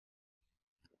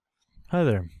Hi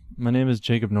there, my name is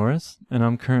Jacob Norris, and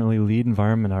I'm currently lead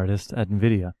environment artist at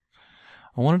NVIDIA.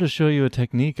 I wanted to show you a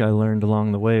technique I learned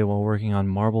along the way while working on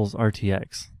Marbles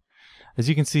RTX. As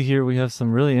you can see here, we have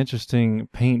some really interesting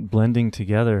paint blending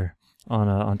together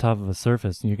on top of a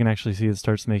surface. And you can actually see it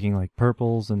starts making like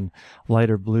purples and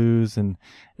lighter blues, and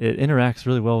it interacts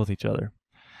really well with each other.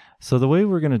 So the way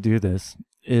we're going to do this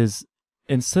is,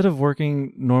 instead of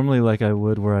working normally like I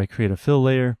would where I create a fill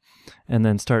layer and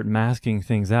then start masking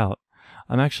things out,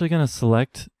 I'm actually going to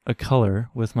select a color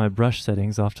with my brush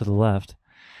settings off to the left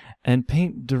and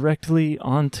paint directly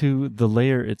onto the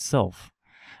layer itself.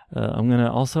 I'm going to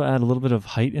also add a little bit of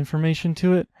height information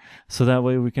to it, so that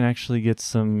way we can actually get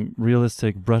some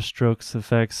realistic brush strokes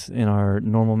effects in our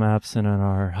normal maps and in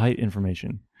our height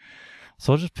information.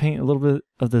 So I'll just paint a little bit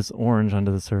of this orange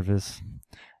onto the surface,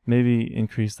 maybe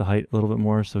increase the height a little bit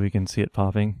more so we can see it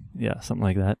popping. Yeah, something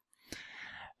like that.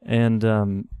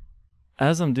 And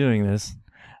as I'm doing this,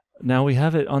 now we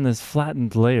have it on this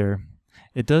flattened layer.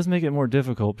 It does make it more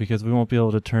difficult because we won't be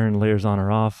able to turn layers on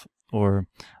or off or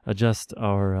adjust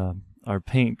our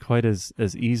paint quite as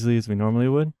easily as we normally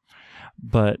would.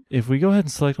 But if we go ahead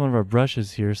and select one of our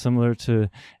brushes here, similar to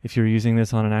if you're using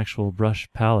this on an actual brush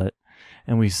palette,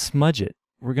 and we smudge it,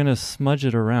 we're going to smudge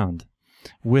it around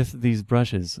with these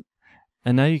brushes.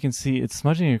 And now you can see it's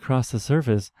smudging across the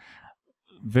surface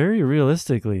very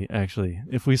realistically, actually.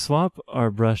 If we swap our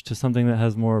brush to something that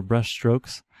has more brush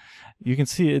strokes, you can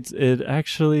see it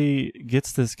actually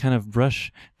gets this kind of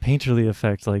brush painterly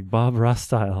effect, like Bob Ross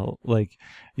style. Like,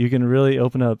 you can really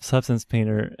open up Substance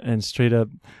Painter and straight up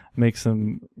make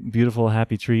some beautiful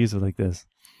happy trees with like this,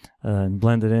 and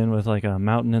blend it in with like a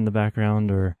mountain in the background,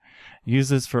 or use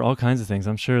this for all kinds of things.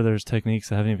 I'm sure there's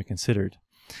techniques I haven't even considered.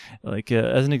 Like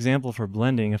as an example for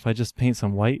blending, if I just paint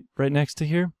some white right next to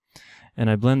here, and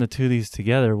I blend the two of these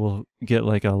together, we'll get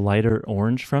like a lighter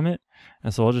orange from it.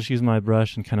 And so I'll just use my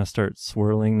brush and kind of start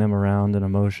swirling them around in a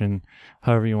motion,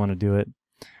 however you want to do it.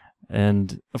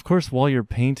 And of course, while you're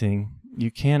painting, you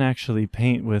can actually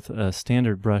paint with a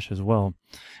standard brush as well.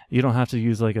 You don't have to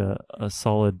use like a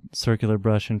solid circular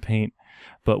brush and paint.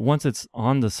 But once it's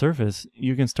on the surface,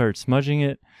 you can start smudging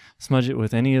it, smudge it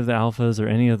with any of the alphas or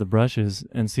any of the brushes,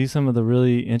 and see some of the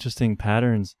really interesting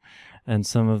patterns and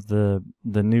some of the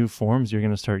new forms you're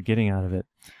going to start getting out of it.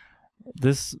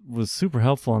 This was super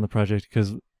helpful on the project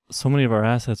because so many of our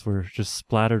assets were just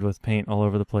splattered with paint all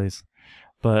over the place.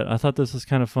 But I thought this was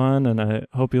kind of fun, and I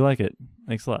hope you like it.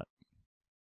 Thanks a lot.